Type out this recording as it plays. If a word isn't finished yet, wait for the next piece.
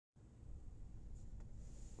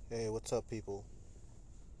Hey, what's up, people?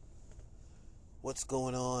 What's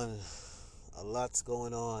going on? A lot's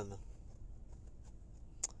going on.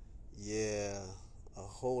 Yeah, a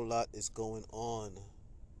whole lot is going on.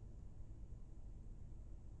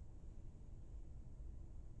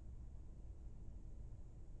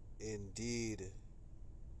 Indeed.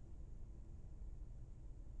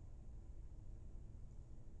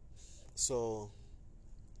 So,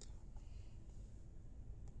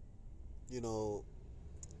 you know,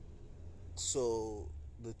 so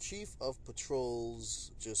the chief of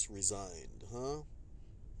patrols just resigned, huh?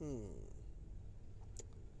 Hmm,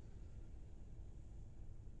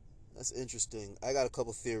 that's interesting. I got a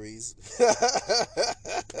couple theories.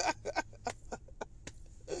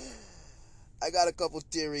 I got a couple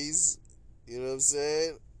theories. You know what I'm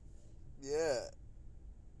saying? Yeah.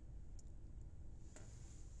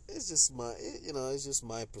 It's just it's just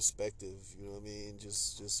my perspective. You know what I mean?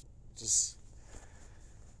 Just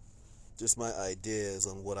just my ideas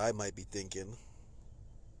on what I might be thinking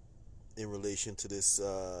in relation to this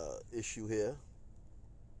issue here,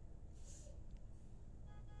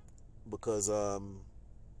 because I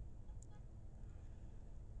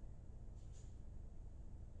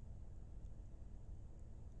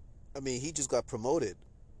mean he just got promoted.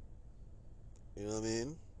 You know what I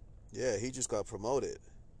mean? Yeah, he just got promoted.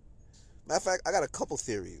 Matter of fact, I got a couple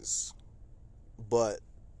theories, but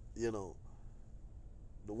you know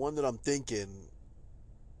the one that I'm thinking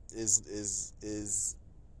is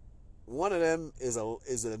one of them is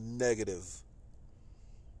a negative.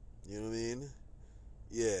 You know what I mean?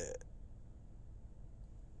 Yeah,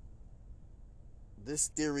 this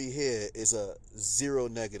theory here is a zero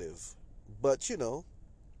negative, but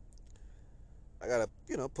I gotta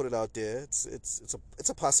put it out there. It's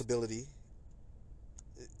a possibility.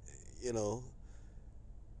 You know,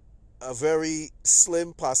 a very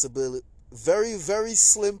slim possibility, very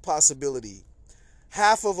slim possibility.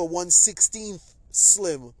 Half of a 1/16th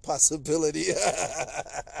slim possibility. You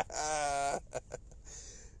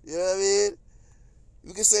know what I mean?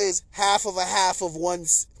 You can say it's half of one,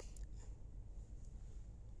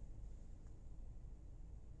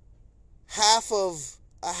 half of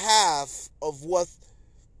what.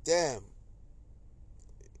 Damn.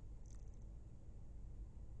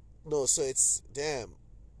 No, so it's damn.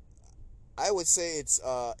 I would say it's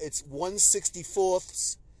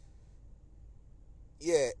 1/64th.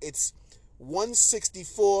 Yeah, it's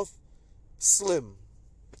 1/64th slim.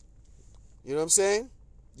 You know what I'm saying?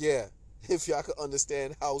 Yeah. If y'all could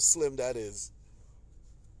understand how slim that is.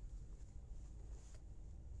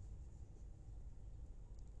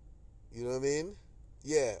 You know what I mean?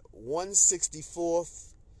 Yeah.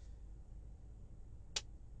 1/64th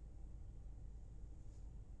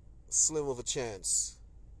slim of a chance.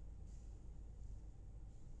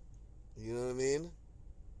 You know what I mean?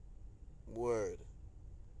 Word.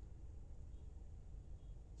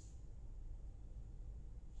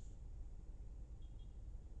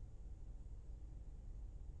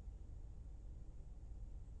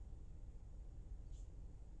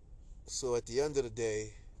 So at the end of the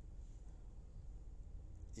day,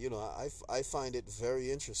 I find it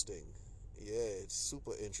very interesting. Yeah, it's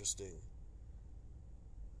super interesting.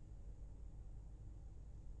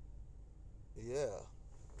 Yeah.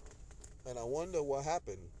 And I wonder what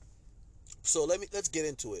happened. So let's get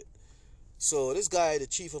into it. So this guy, the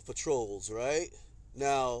chief of patrols, right?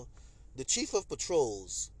 Now, the chief of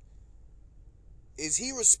patrols, is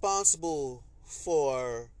he responsible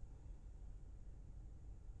for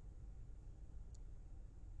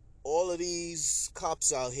all of these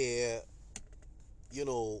cops out here, you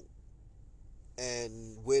know,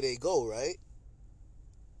 and where they go, right?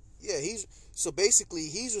 Yeah, he's so basically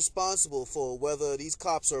he's responsible for whether these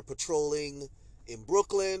cops are patrolling in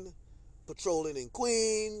Brooklyn, patrolling in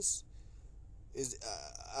Queens. Is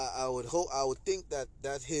I would hope I would think that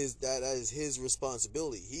is his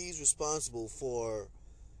responsibility. He's responsible for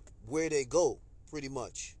where they go, pretty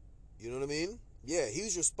much. You know what I mean? Yeah,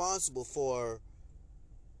 he's responsible for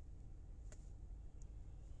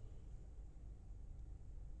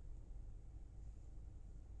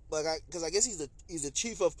because I guess he's the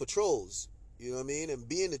chief of patrols. You know what I mean? And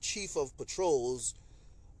being the chief of patrols,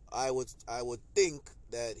 I would think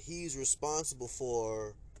that he's responsible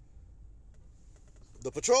for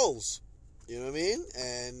the patrols. You know what I mean?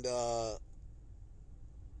 And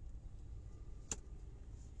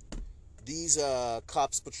these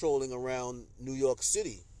cops patrolling around New York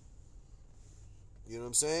City. You know what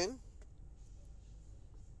I'm saying?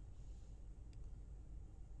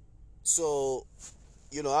 So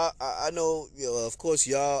I know of course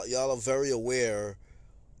y'all are very aware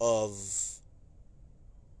of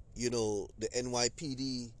the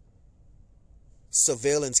NYPD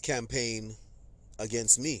surveillance campaign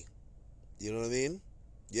against me. You know what I mean?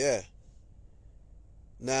 Yeah.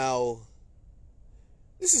 Now,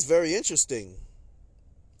 this is very interesting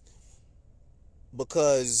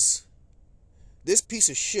because this piece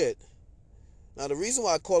of shit. Now, the reason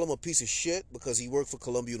why I call him a piece of shit because he worked for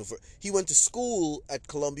Columbia University. He went to school at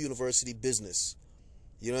Columbia University Business.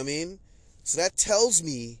 You know what I mean? So that tells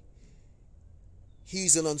me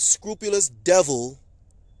he's an unscrupulous devil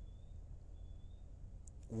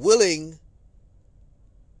willing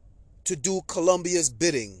to do Columbia's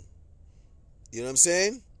bidding. You know what I'm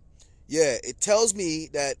saying? Yeah, it tells me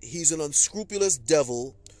that he's an unscrupulous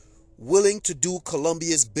devil willing to do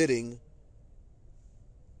Columbia's bidding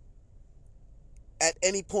at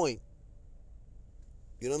any point.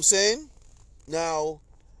 You know what I'm saying? Now,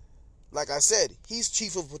 like I said, he's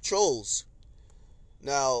chief of patrols.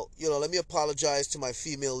 Now, let me apologize to my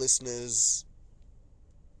female listeners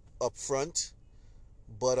up front.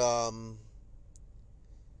 But,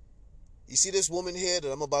 you see this woman here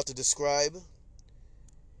that I'm about to describe?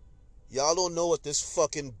 Y'all don't know what this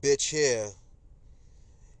fucking bitch here.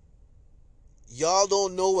 Y'all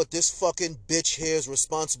don't know what this fucking bitch here is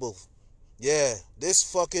responsible. Yeah, this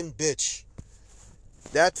fucking bitch.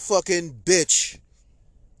 That fucking bitch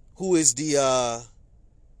who is the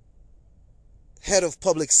head of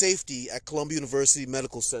public safety at Columbia University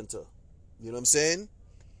Medical Center. You know what I'm saying?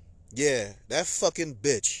 Yeah, that fucking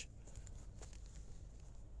bitch.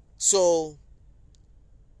 So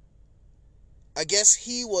I guess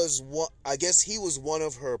he was one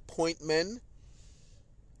of her point men.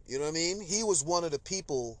 You know what I mean? He was one of the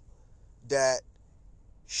people that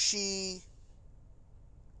she,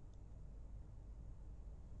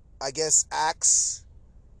 I guess, asks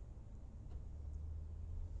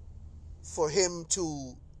for him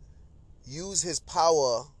to use his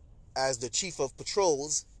power as the chief of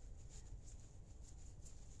patrols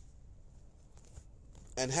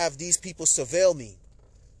and have these people surveil me.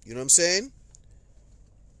 You know what I'm saying?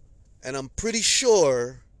 And I'm pretty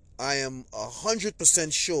sure, I am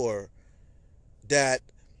 100% sure that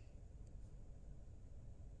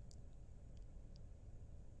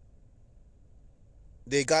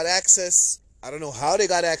they got access. I don't know how they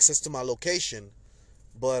got access to my location,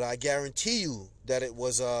 but I guarantee you that it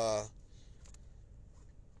was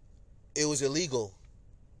illegal.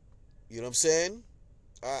 You know what I'm saying?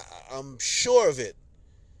 I'm sure of it.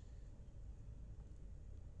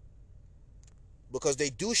 Because they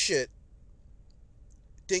do shit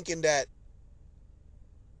thinking that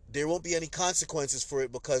there won't be any consequences for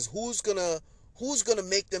it, because who's gonna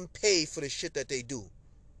make them pay for the shit that they do?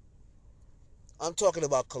 I'm talking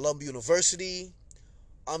about Columbia University.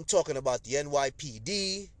 I'm talking about the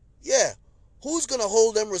NYPD. Yeah, who's gonna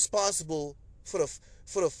hold them responsible for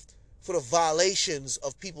the violations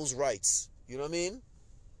of people's rights? You know what I mean?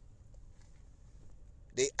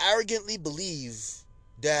 They arrogantly believe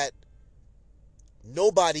that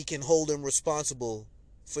nobody can hold them responsible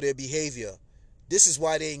for their behavior. This is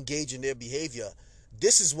why they engage in their behavior.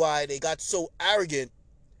 This is why they got so arrogant.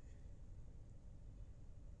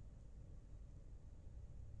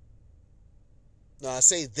 Now, I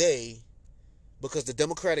say they because the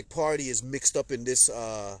Democratic Party is mixed up in this,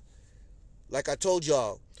 like I told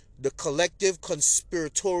y'all, the Collective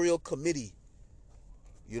Conspiratorial Committee.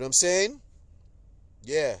 You know what I'm saying?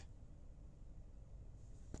 Yeah.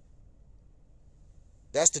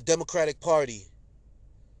 That's the Democratic Party.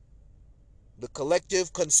 The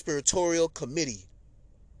Collective Conspiratorial Committee.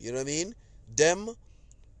 You know what I mean? Them,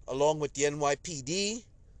 along with the NYPD,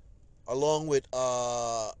 along with,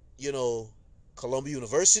 Columbia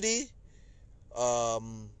University, the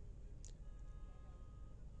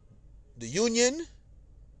union,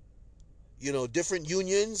 different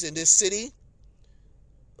unions in this city,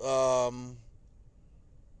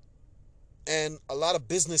 and a lot of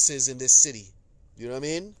businesses in this city. You know what I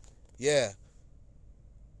mean? Yeah.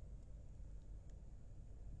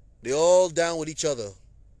 They all down with each other.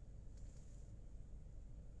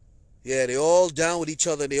 Yeah, they all down with each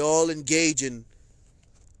other. They all engage in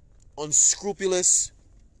unscrupulous,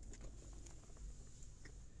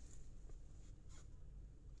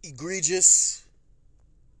 egregious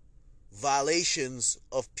violations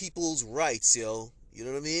of people's rights, yo. You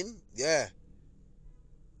know what I mean? Yeah.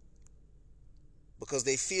 Because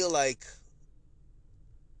they feel like,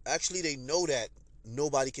 actually they know that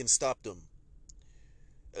nobody can stop them.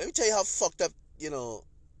 Let me tell you how fucked up, let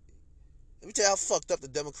me tell you how fucked up the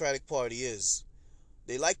Democratic Party is.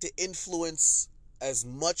 They like to influence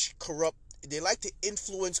they like to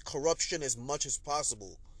influence corruption as much as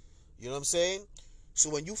possible. You know what I'm saying? So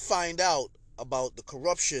when you find out about the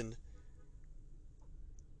corruption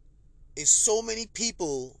is so many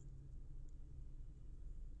people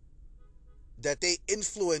that they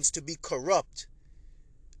influence to be corrupt.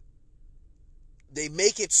 They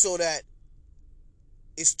make it so that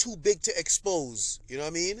it's too big to expose. You know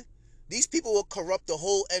what I mean? These people will corrupt the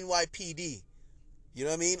whole NYPD. You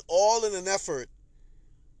know what I mean? All in an effort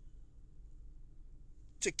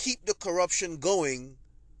to keep the corruption going,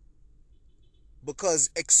 because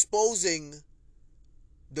exposing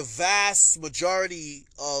the vast majority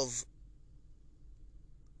of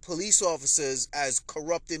police officers as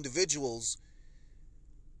corrupt individuals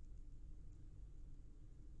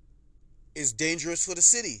is dangerous for the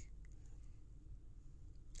city.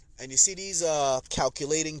 And you see these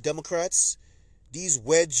calculating Democrats, these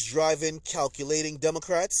wedge-driving, calculating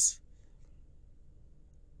Democrats,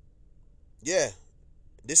 yeah,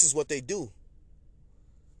 this is what they do.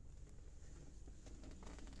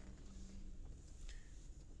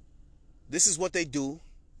 This is what they do.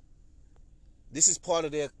 This is part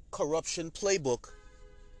of their corruption playbook.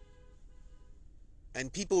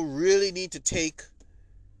 And people really need to take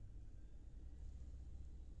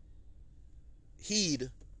heed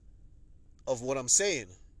of what I'm saying.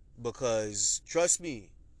 Because, trust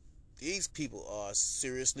me, these people are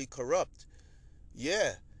seriously corrupt.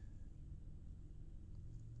 Yeah.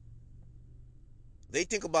 They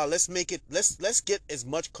think about, let's get as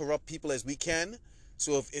much corrupt people as we can.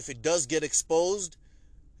 So if it does get exposed,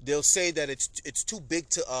 they'll say that it's too big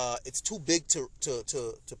to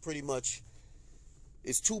pretty much,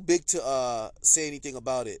 it's too big to say anything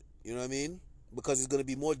about it. You know what I mean? Because it's going to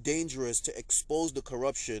be more dangerous to expose the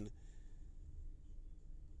corruption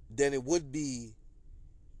than it would be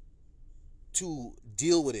to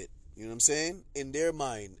deal with it. You know what I'm saying? In their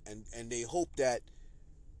mind. And they hope that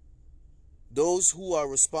those who are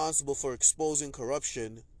responsible for exposing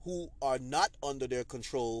corruption, who are not under their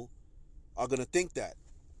control, are going to think that.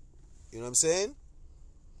 You know what I'm saying?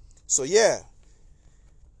 So yeah,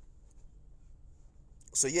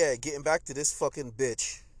 getting back to this fucking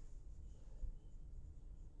bitch.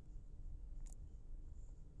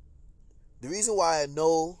 The reason why I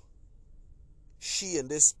know she and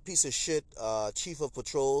this piece of shit chief of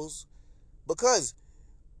patrols, because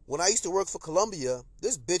when I used to work for Columbia,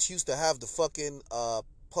 this bitch used to have the fucking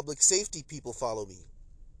public safety people follow me.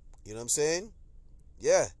 You know what I'm saying?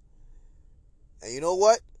 Yeah. And you know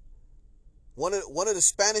what? One of the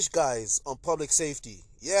Spanish guys on public safety.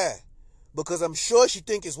 Yeah. Because I'm sure she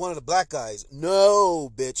think it's one of the black guys.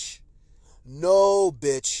 No, bitch. No,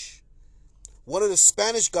 bitch. One of the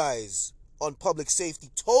Spanish guys on public safety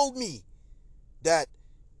told me that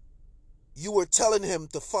you were telling him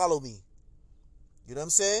to follow me. You know what I'm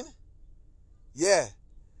saying? Yeah.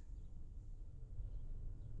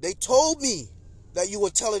 They told me that you were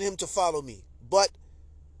telling him to follow me. But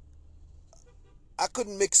I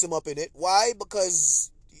couldn't mix him up in it. Why?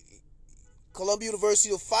 Because Columbia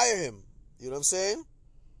University will fire him. You know what I'm saying?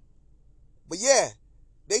 But yeah,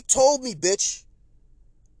 they told me, bitch.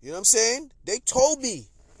 You know what I'm saying? They told me,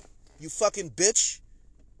 you fucking bitch,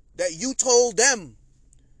 that you told them.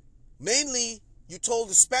 Mainly, you told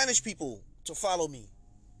the Spanish people to follow me.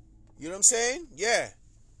 You know what I'm saying? Yeah.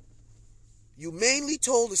 You mainly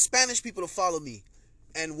told the Spanish people to follow me.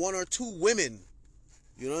 And one or two women.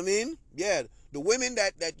 You know what I mean? Yeah. The women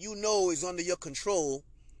that you know is under your control.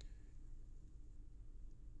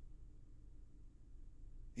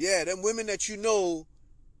 Yeah, them women that you know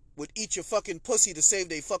would eat your fucking pussy to save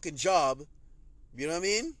their fucking job. You know what I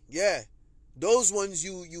mean? Yeah. Those ones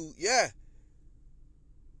yeah.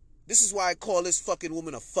 This is why I call this fucking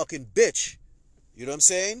woman a fucking bitch. You know what I'm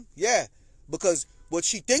saying? Yeah. Because what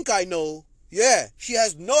she think I know, yeah, she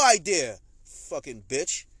has no idea. Fucking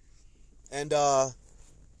bitch. And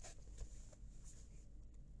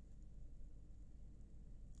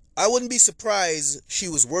I wouldn't be surprised she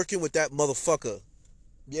was working with that motherfucker.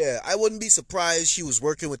 Yeah, I wouldn't be surprised she was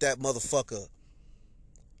working with that motherfucker.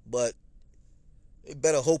 But they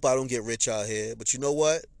better hope I don't get rich out here. But you know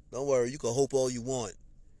what? Don't worry, you can hope all you want.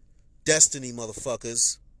 Destiny,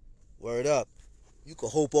 motherfuckers. Word up. You can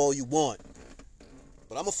hope all you want.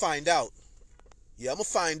 But I'm going to find out. Yeah, I'm going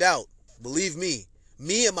to find out. Believe me.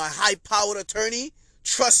 Me and my high-powered attorney,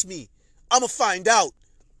 trust me, I'm going to find out.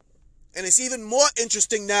 And it's even more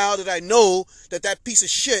interesting now that I know that piece of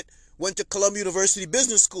shit went to Columbia University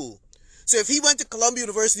Business School. So if he went to Columbia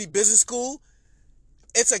University Business School,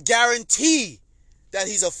 it's a guarantee that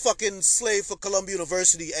he's a fucking slave for Columbia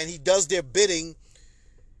University and he does their bidding.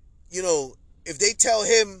 You know, if they tell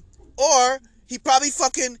him, or he probably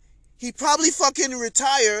fucking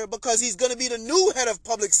retire because he's going to be the new head of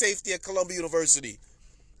public safety at Columbia University.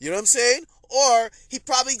 You know what I'm saying? Or he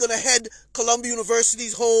probably gonna head Columbia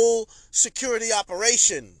University's whole security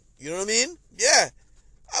operation. You know what I mean? Yeah.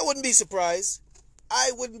 I wouldn't be surprised.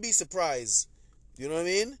 I wouldn't be surprised. You know what I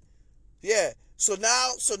mean? Yeah. So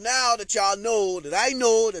now that y'all know that I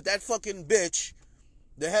know that fucking bitch,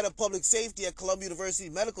 the head of public safety at Columbia University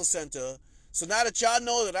Medical Center, so now that y'all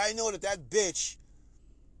know that I know that bitch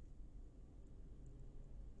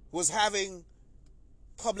was having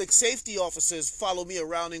public safety officers follow me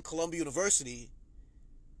around in Columbia University.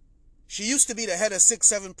 She used to be the head of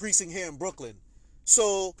 6-7 precinct here in Brooklyn.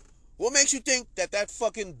 So what makes you think that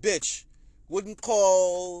fucking bitch wouldn't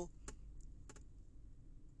call?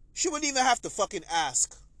 She wouldn't even have to fucking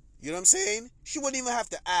ask. You know what I'm saying? She wouldn't even have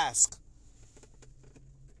to ask.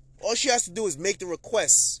 All she has to do is make the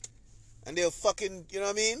requests. And they'll fucking, you know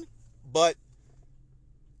what I mean? But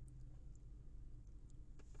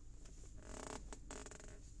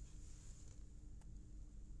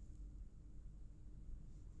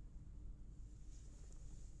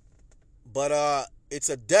it's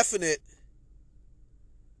a definite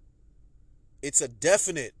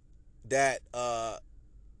that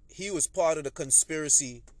he was part of the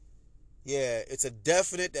conspiracy. Yeah, it's a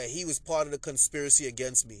definite that he was part of the conspiracy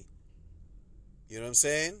against me. You know what I'm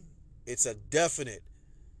saying? It's a definite.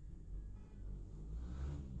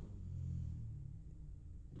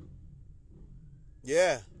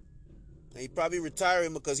 Yeah. And he probably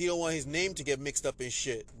retiring because he don't want his name to get mixed up in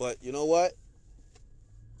shit. But you know what?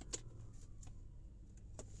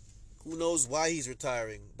 Who knows why he's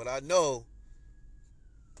retiring? But I know.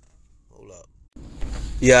 Hold up.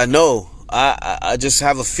 Yeah, I know. I just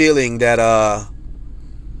have a feeling that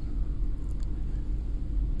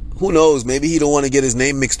who knows, maybe he don't want to get his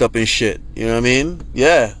name mixed up in shit. You know what I mean?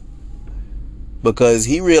 Yeah. Because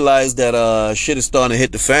he realized that shit is starting to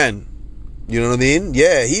hit the fan. You know what I mean?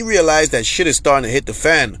 Yeah, he realized that shit is starting to hit the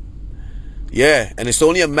fan. Yeah, and it's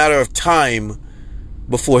only a matter of time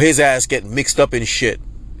before his ass get mixed up in shit.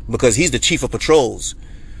 Because he's the chief of patrols.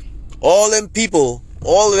 All them people,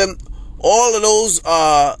 all of those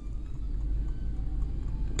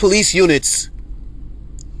police units,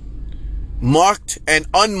 marked and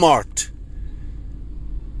unmarked,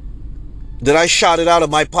 that I shouted out of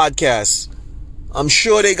my podcast, I'm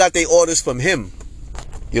sure they got their orders from him.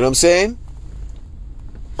 You know what I'm saying?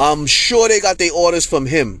 I'm sure they got their orders from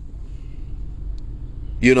him.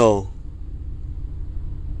 You know.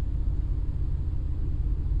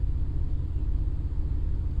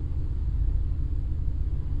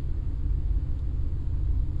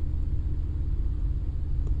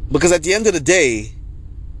 Because at the end of the day,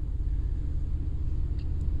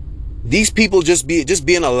 these people just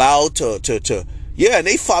being allowed to yeah,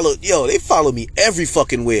 they follow me every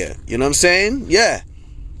fucking where. You know what I'm saying? Yeah.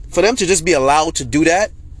 For them to just be allowed to do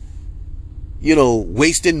that, you know,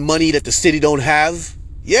 wasting money that the city don't have.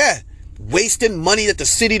 Yeah. Wasting money that the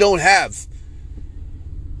city don't have.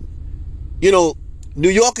 You know, New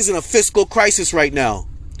York is in a fiscal crisis right now.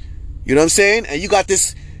 You know what I'm saying? And you got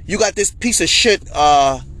this piece of shit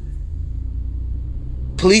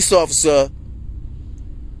police officer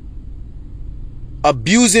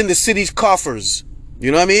abusing the city's coffers.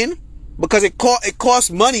 You know what I mean? Because it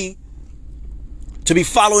costs money to be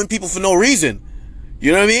following people for no reason.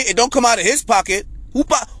 You know what I mean? It don't come out of his pocket. Who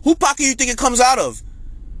pocket you think it comes out of?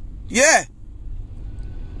 Yeah.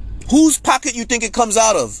 Whose pocket you think it comes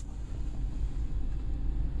out of?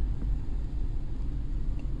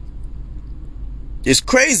 It's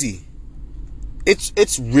crazy.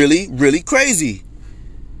 It's really, really crazy.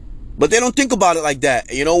 But they don't think about it like that.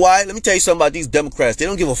 And you know why? Let me tell you something about these Democrats. They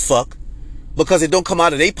don't give a fuck because it don't come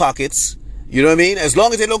out of their pockets. You know what I mean? As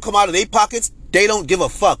long as they don't come out of their pockets, they don't give a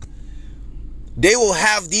fuck. They will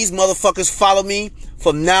have these motherfuckers follow me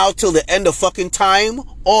from now till the end of fucking time,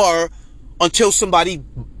 or until somebody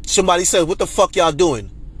says, what the fuck y'all doing?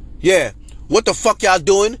 Yeah. What the fuck y'all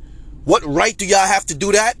doing? What right do y'all have to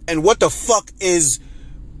do that? And what the fuck is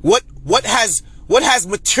what has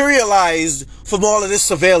materialized from all of this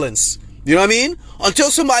surveillance? You know what I mean? Until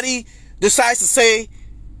somebody decides to say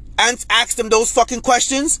and ask them those fucking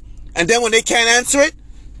questions, and then when they can't answer it,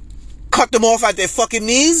 cut them off at their fucking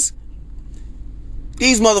knees.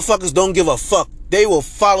 These motherfuckers don't give a fuck. They will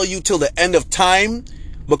follow you till the end of time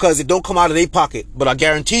because it don't come out of their pocket. But I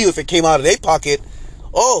guarantee you, if it came out of their pocket,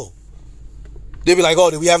 oh, they'll be like, oh,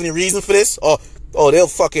 do we have any reason for this? They'll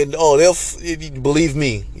believe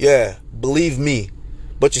me. Yeah, believe me.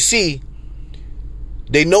 But you see,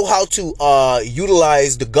 they know how to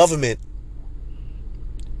utilize the government.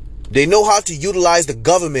 They know how to utilize the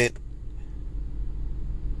government,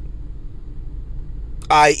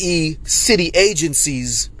 i.e. city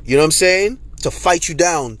agencies, you know what I'm saying, to fight you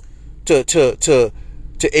down. to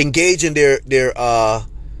engage in their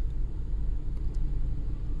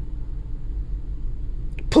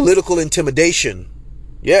political intimidation.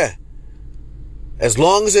 Yeah. As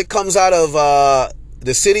long as it comes out of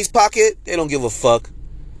the city's pocket, they don't give a fuck.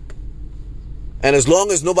 And as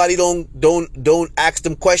long as nobody don't ask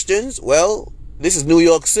them questions, well, this is New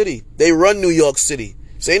York City. They run New York City.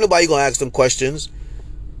 So ain't nobody gonna ask them questions.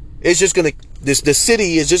 It's just gonna the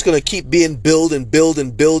city is just gonna keep being build and build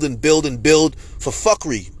and build and build and build for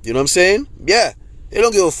fuckery. You know what I'm saying? Yeah. They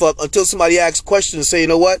don't give a fuck until somebody asks questions and say, you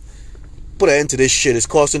know what? Put an end to this shit. It's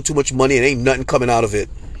costing too much money and ain't nothing coming out of it.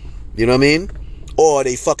 You know what I mean? Or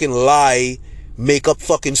they fucking lie, make up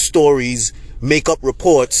fucking stories, make up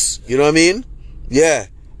reports. You know what I mean? Yeah.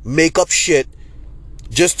 Make up shit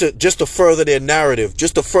just to further their narrative,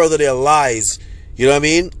 just to further their lies. You know what I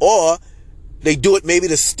mean? Or they do it maybe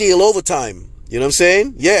to steal overtime. You know what I'm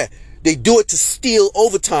saying? Yeah. They do it to steal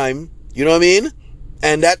overtime. You know what I mean?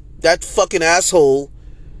 And that fucking asshole,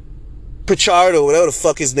 Pritchard or whatever the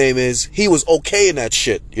fuck his name is, he was okaying that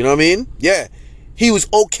shit. You know what I mean? Yeah. He was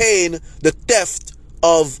okaying the theft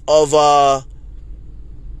of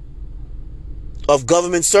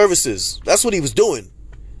government services. That's what he was doing.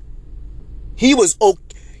 He was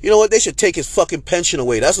you know what? They should take his fucking pension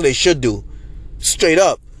away. That's what they should do. Straight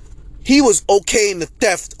up. He was okaying the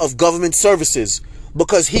theft of government services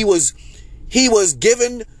because he was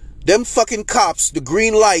giving them fucking cops the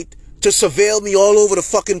green light to surveil me all over the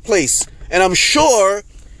fucking place. And I'm sure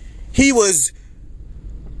he was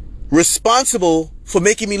responsible for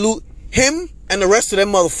making me lose, him and the rest of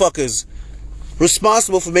them motherfuckers,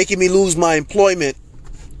 responsible for making me lose my employment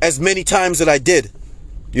as many times that I did.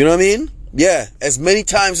 You know what I mean? Yeah, as many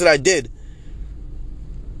times that I did.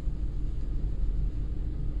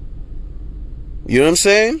 You know what I'm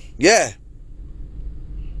saying? Yeah.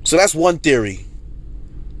 So that's one theory.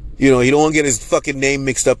 You know, he don't want to get his fucking name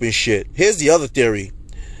mixed up in shit. Here's the other theory.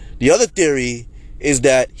 The other theory is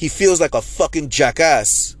that he feels like a fucking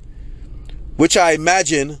jackass, which I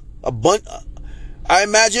imagine a bunch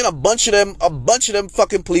of them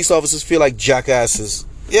fucking police officers feel like jackasses.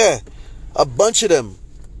 Yeah, a bunch of them,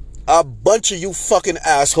 a bunch of you fucking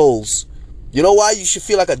assholes. You know why you should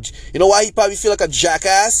feel like you know why he probably feel like a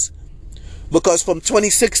jackass? Because from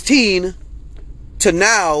 2016 to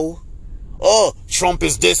now, oh, Trump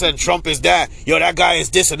is this and Trump is that. Yo, that guy is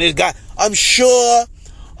this and this guy. I'm sure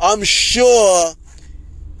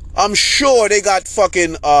they got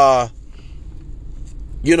fucking,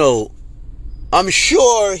 you know, I'm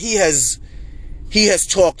sure he has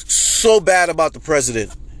talked so bad about the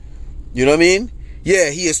president. You know what I mean? Yeah,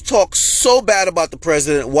 he has talked so bad about the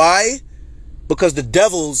president. Why? Because the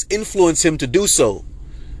devils influence him to do so.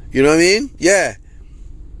 You know what I mean? Yeah.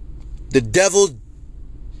 The devil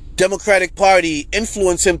Democratic Party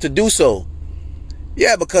influence him to do so.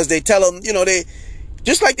 Yeah, because they tell him, you know, they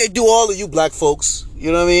just like they do all of you black folks.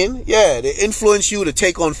 You know what I mean? Yeah, they influence you to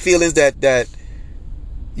take on feelings that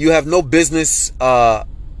you have no business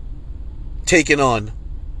taking on.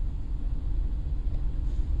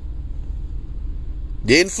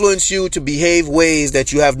 They influence you to behave ways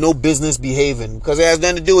that you have no business behaving because it has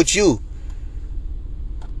nothing to do with you.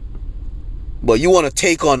 But you want to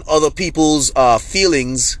take on other people's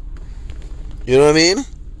feelings. You know what I mean?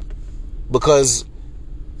 Because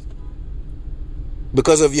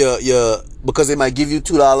of because they might give you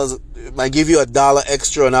 $2, it might give you $1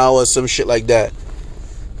 extra an hour or some shit like that.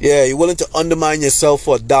 Yeah, you're willing to undermine yourself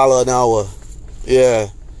for $1 an hour. Yeah.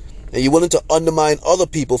 And you're willing to undermine other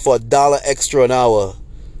people for $1 extra an hour.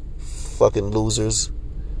 Fucking losers.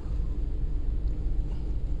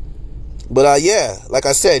 But yeah, like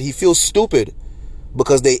I said, he feels stupid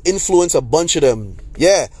because they influence a bunch of them.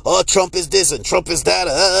 Yeah. Oh, Trump is this and Trump is that.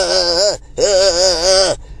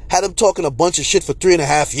 Had him talking a bunch of shit for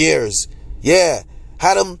 3.5 years. Yeah.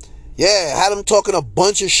 Had him talking a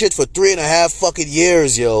bunch of shit for 3.5 fucking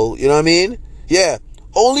years, yo. You know what I mean? Yeah.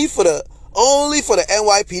 Only for the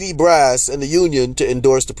NYPD brass and the union to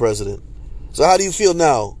endorse the president. So how do you feel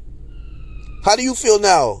now? How do you feel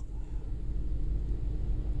now?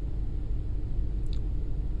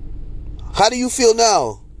 How do you feel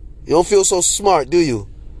now? You don't feel so smart, do you?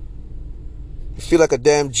 You feel like a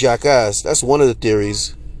damn jackass. That's one of the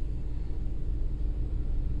theories.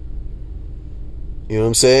 You know what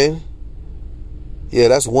I'm saying? Yeah,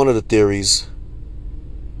 that's one of the theories.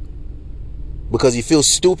 Because he feels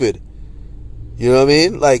stupid. You know what I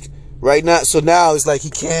mean? Like, right now, so now it's like he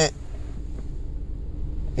can't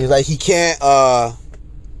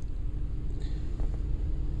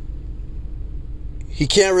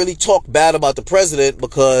really talk bad about the president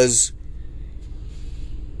because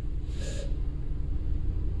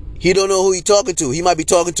He don't know who he talking to. He might be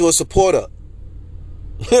talking to a supporter.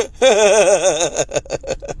 You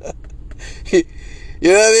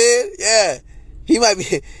know what I mean? Yeah. He might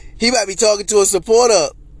be talking to a supporter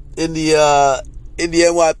in the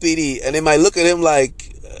NYPD, and they might look at him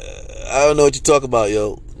like, I don't know what you're talking about,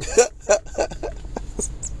 yo.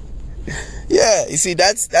 Yeah, you see,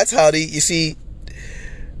 that's how they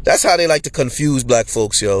like to confuse black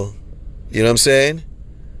folks, yo. You know what I'm saying?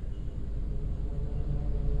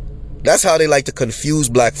 That's how they like to confuse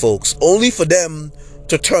black folks. Only for them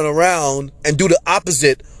to turn around and do the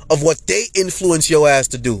opposite of what they influence your ass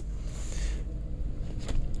to do.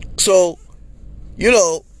 So, you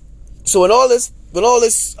know, so when all this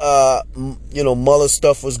Mueller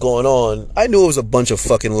stuff was going on, I knew it was a bunch of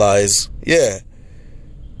fucking lies. Yeah.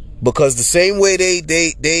 Because the same way they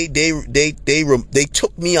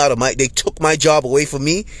took me out of they took my job away from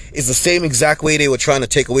me is the same exact way they were trying to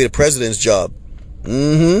take away the president's job.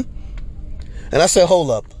 And I said,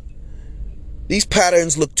 hold up. These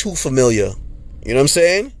patterns look too familiar. You know what I'm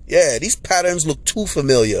saying? Yeah, these patterns look too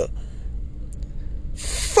familiar.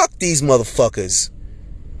 Fuck these motherfuckers.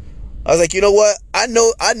 I was like, you know what? I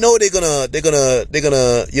know they're gonna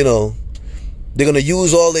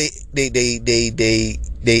use all they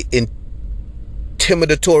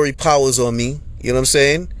intimidatory powers on me. You know what I'm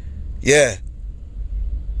saying? Yeah.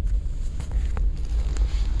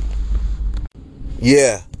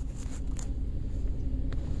 Yeah.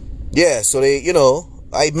 Yeah, so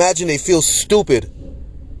I imagine they feel stupid.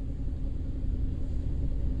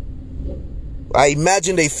 I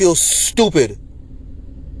imagine they feel stupid.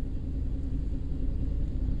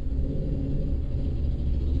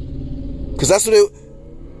 Cause that's what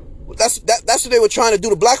they were trying to do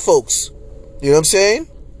to black folks. You know what I'm saying?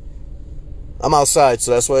 I'm outside,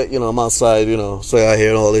 so that's why, I'm outside, so I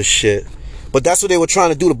hear all this shit. But that's what they were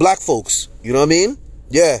trying to do to black folks. You know what I mean?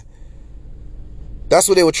 Yeah. That's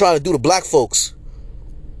what they were trying to do to black folks.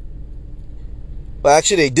 But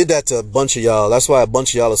actually, they did that to a bunch of y'all. That's why a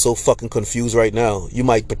bunch of y'all are so fucking confused right now. You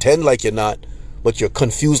might pretend like you're not, but you're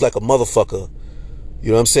confused like a motherfucker. You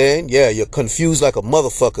know what I'm saying? Yeah, you're confused like a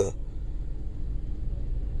motherfucker.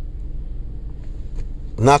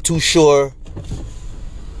 Not too sure.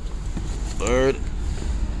 Bird.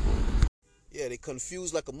 Yeah, they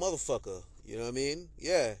confused like a motherfucker. You know what I mean?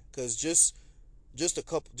 Yeah, because just a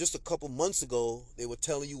couple months ago, they were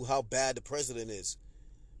telling you how bad the president is.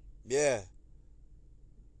 Yeah.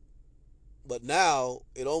 But now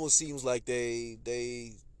it almost seems like it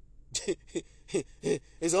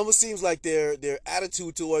almost seems like their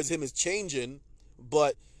attitude towards him is changing,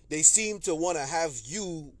 but they seem to want to have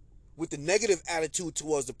you with the negative attitude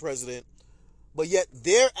towards the president, but yet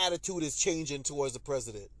their attitude is changing towards the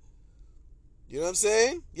president. You know what I'm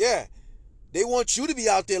saying? Yeah. They want you to be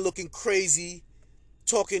out there looking crazy,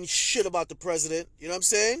 talking shit about the president. You know what I'm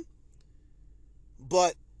saying?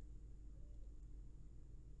 But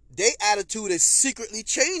their attitude is secretly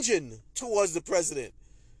changing towards the president.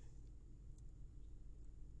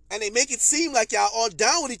 And they make it seem like y'all all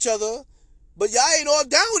down with each other, but y'all ain't all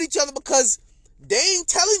down with each other because they ain't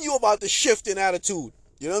telling you about the shift in attitude.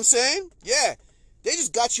 You know what I'm saying? Yeah. They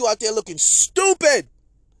just got you out there looking stupid.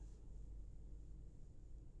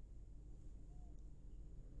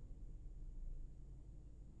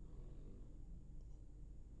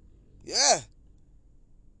 Yeah.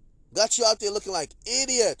 Got you out there looking like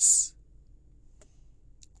idiots.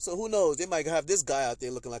 So who knows? They might have this guy out there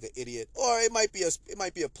looking like an idiot, or it might be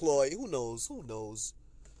a ploy. Who knows? Who knows?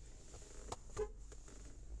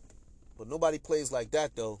 But nobody plays like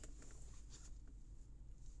that though.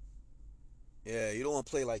 Yeah, you don't want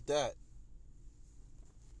to play like that.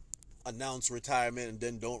 Announce retirement and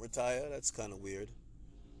then don't retire. That's kind of weird.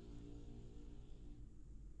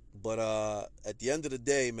 But at the end of the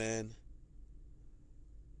day, man,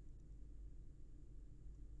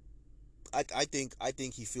 I think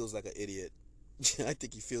he feels like an idiot. I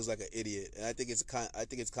think he feels like an idiot, and I think it's kind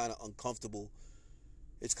of uncomfortable.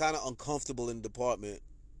 It's kind of uncomfortable in the department.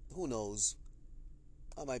 Who knows?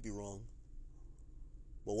 I might be wrong.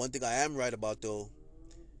 But one thing I am right about though,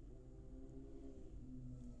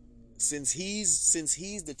 since he's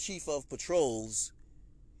the chief of patrols,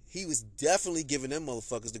 he was definitely giving them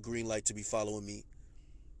motherfuckers the green light to be following me.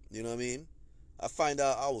 You know what I mean? I find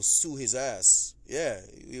out, I will sue his ass. Yeah,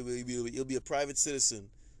 he'll be a private citizen.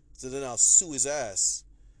 So then I'll sue his ass.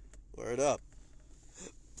 Word up.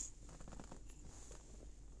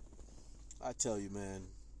 I tell you, man.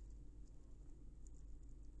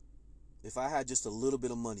 If I had just a little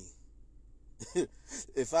bit of money,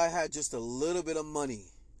 if I had just a little bit of money,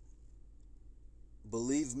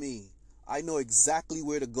 believe me, I know exactly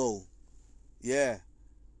where to go. Yeah.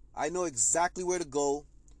 I know exactly where to go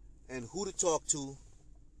and who to talk to,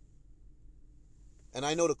 and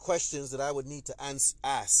I know the questions that I would need to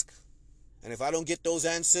ask. And if I don't get those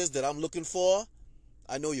answers that I'm looking for,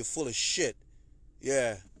 I know you're full of shit.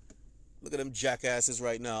 Yeah. Look at them jackasses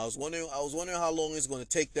right now. I was wondering how long it's going to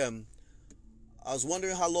take them. I was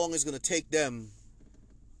wondering how long it's going to take them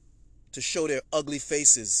to show their ugly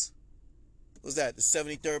faces. What's that? The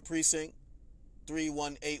 73rd precinct?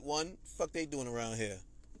 3181? Fuck they doing around here?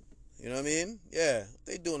 You know what I mean? Yeah, what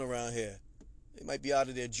they doing around here? They might be out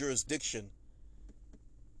of their jurisdiction.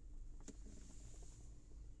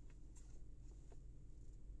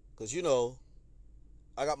 Because,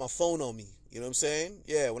 I got my phone on me. You know what I'm saying?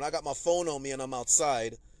 Yeah, when I got my phone on me and I'm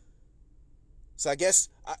outside. So I guess,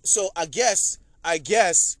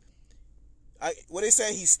 what they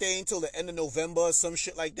say, he's staying till the end of November or some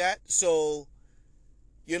shit like that. So,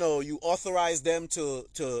 you authorize them to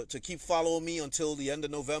keep following me until the end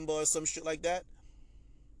of November or some shit like that.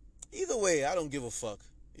 Either way, I don't give a fuck.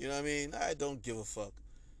 You know what I mean? I don't give a fuck.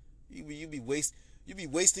 You be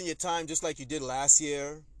wasting your time just like you did last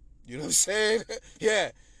year. You know what I'm saying?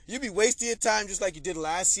 Yeah. You be wasting your time just like you did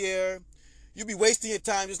last year. You be wasting your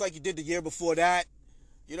time just like you did the year before that.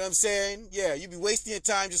 You know what I'm saying? Yeah. You be wasting your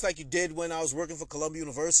time just like you did when I was working for Columbia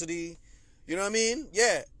University. You know what I mean?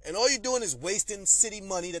 Yeah. And all you're doing is wasting city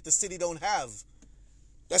money that the city don't have.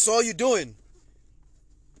 That's all you're doing.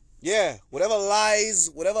 Yeah. Whatever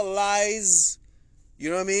lies, you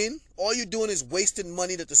know what I mean? All you're doing is wasting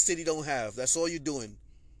money that the city don't have. That's all you're doing.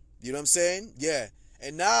 You know what I'm saying? Yeah.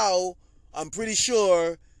 And now, I'm pretty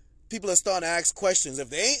sure people are starting to ask questions. If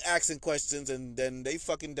they ain't asking questions, and then they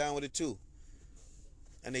fucking down with it too.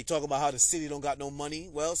 And they talk about how the city don't got no money.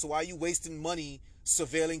 Well, so why are you wasting money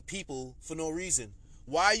surveilling people for no reason?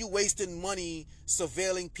 Why are you wasting money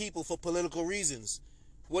surveilling people for political reasons?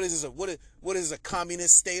 What is this? What is a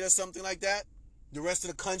communist state or something like that? The rest of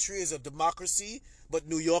the country is a democracy, but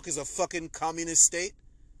New York is a fucking communist state.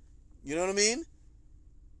 You know what I mean?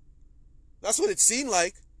 That's what it seemed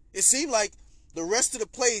like. It seemed like the rest of the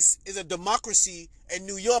place is a democracy and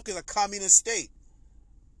New York is a communist state.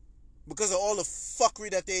 Because of all the fuckery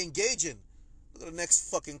that they engage in. Look at the next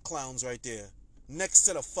fucking clowns right there. Next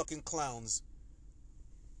set of fucking clowns.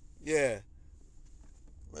 Yeah.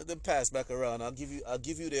 Let them pass back around. I'll give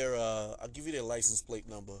you their license plate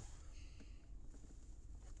number.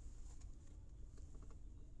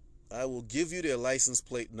 I will give you their license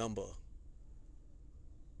plate number.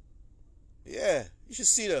 Yeah, you should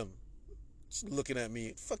see them. Just looking at me.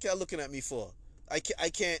 What the fuck y'all looking at me for? I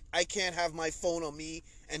can't have my phone on me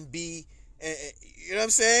and be, you know what I'm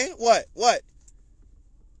saying? What?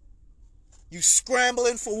 You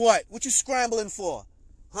scrambling for what? What you scrambling for?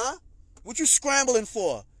 Huh? What you scrambling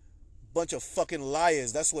for? Bunch of fucking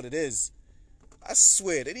liars. That's what it is. I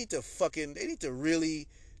swear, they need to really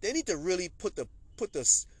put the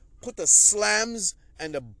slams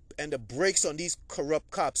and the brakes on these corrupt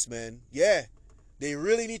cops, man. Yeah. They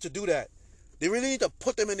really need to do that. They really need to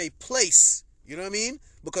put them in a place. You know what I mean?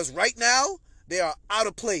 Because right now, they are out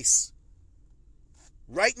of place.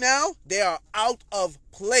 Right now, they are out of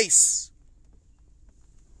place.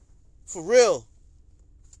 For real.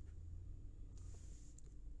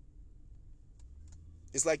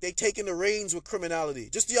 It's like they taking the reins with criminality.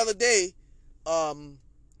 Just the other day,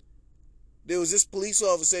 there was this police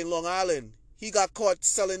officer in Long Island. He got caught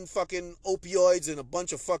selling fucking opioids and a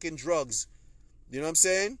bunch of fucking drugs. You know what I'm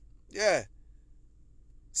saying? Yeah.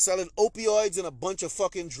 Selling opioids and a bunch of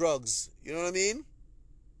fucking drugs. You know what I mean?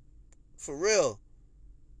 For real.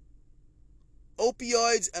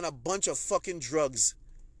 Opioids and a bunch of fucking drugs.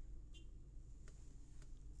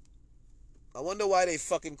 I wonder why they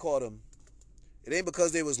fucking caught him. It ain't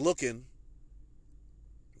because they was looking.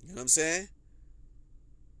 You know what I'm saying?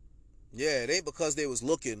 Yeah, it ain't because they was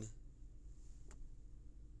looking.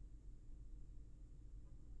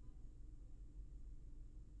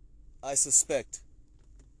 I suspect.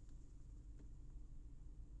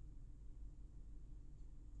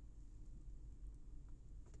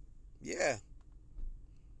 Yeah.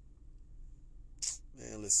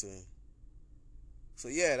 Man, listen. So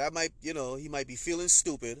yeah, that might, he might be feeling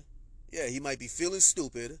stupid. Yeah, he might be feeling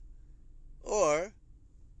stupid. Or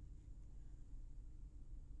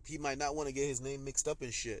he might not want to get his name mixed up in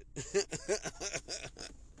shit.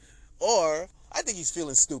 Or I think he's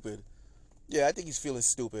feeling stupid. Yeah, I think he's feeling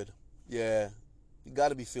stupid. Yeah. You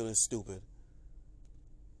gotta be feeling stupid.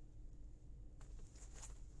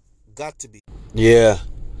 Got to be. Yeah.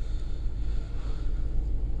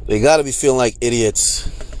 They gotta be feeling like idiots.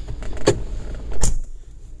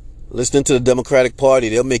 Listening to the Democratic Party,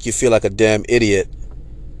 they'll make you feel like a damn idiot.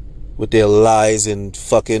 with their lies and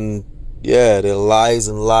fucking, yeah, their lies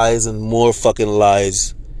and lies and more fucking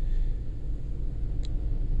lies.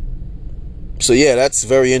 So yeah, that's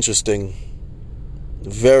very interesting.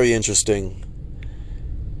 Very interesting.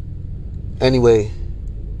 Anyway,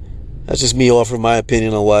 that's just me offering my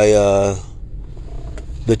opinion on why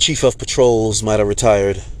the chief of patrols might have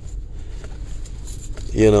retired.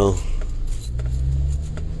 You know.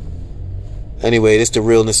 Anyway, this is the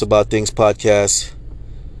Realness About Things podcast.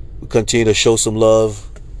 We continue to show some love,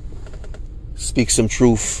 speak some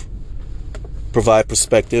truth, provide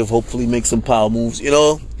perspective, hopefully make some power moves. You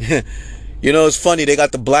know, you know, it's funny. They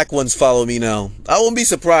got the black ones follow me now. I won't be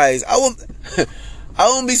surprised. I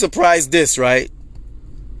won't be surprised this, right?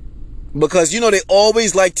 Because, you know, they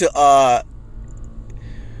always like to,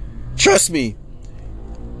 trust me.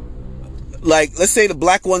 Like, let's say the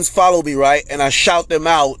black ones follow me, right? And I shout them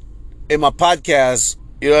out in my podcast,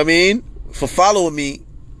 you know what I mean? For following me.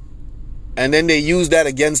 And then they use that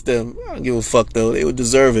against them. I don't give a fuck, though. They would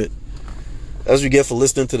deserve it. That's what you get for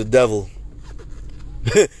listening to the devil.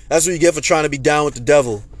 That's what you get for trying to be down with the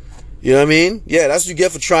devil. You know what I mean? Yeah, that's what you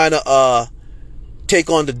get for trying to take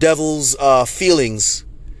on the devil's feelings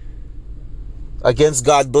against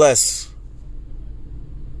God bless.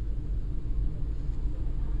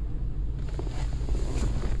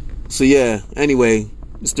 So yeah, anyway,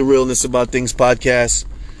 it's the Realness About Things podcast.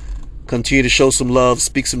 Continue to show some love,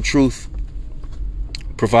 speak some truth,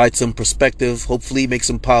 provide some perspective, hopefully make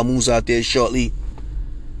some power moves out there shortly.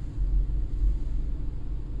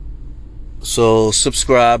 So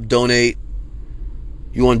subscribe, donate.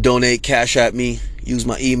 You want to donate, cash at me. Use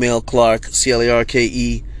my email, Clark,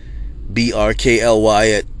 CLARKE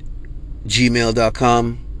BRKLY at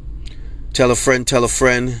gmail.com. Tell a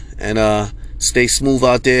friend, and stay smooth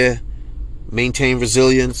out there. Maintain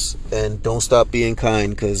resilience, and don't stop being kind,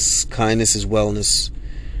 because kindness is wellness,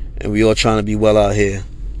 and we all trying to be well out here.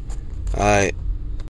 All right.